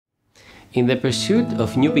In the pursuit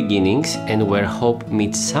of new beginnings and where hope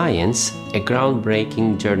meets science, a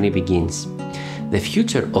groundbreaking journey begins. The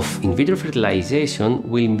future of in vitro fertilization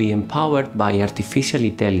will be empowered by artificial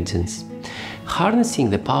intelligence. Harnessing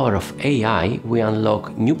the power of AI, we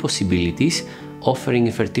unlock new possibilities, offering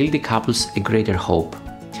infertility couples a greater hope.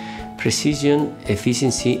 Precision,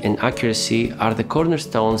 efficiency, and accuracy are the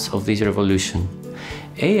cornerstones of this revolution.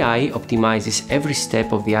 AI optimizes every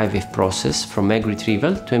step of the IVF process, from egg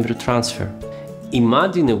retrieval to embryo transfer.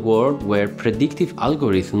 Imagine a world where predictive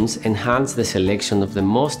algorithms enhance the selection of the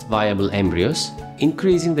most viable embryos,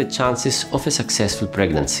 increasing the chances of a successful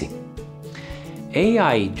pregnancy.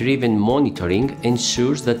 AI-driven monitoring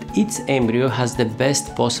ensures that each embryo has the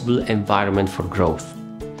best possible environment for growth.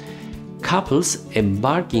 Couples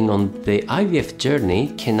embarking on the IVF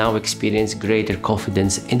journey can now experience greater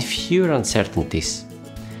confidence and fewer uncertainties.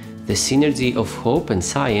 The synergy of hope and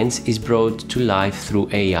science is brought to life through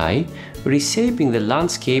AI, reshaping the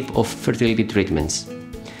landscape of fertility treatments.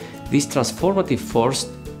 This transformative force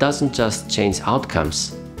doesn't just change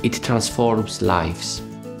outcomes, it transforms lives.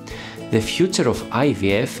 The future of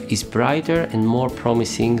IVF is brighter and more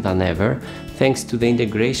promising than ever, thanks to the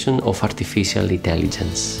integration of artificial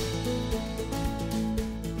intelligence.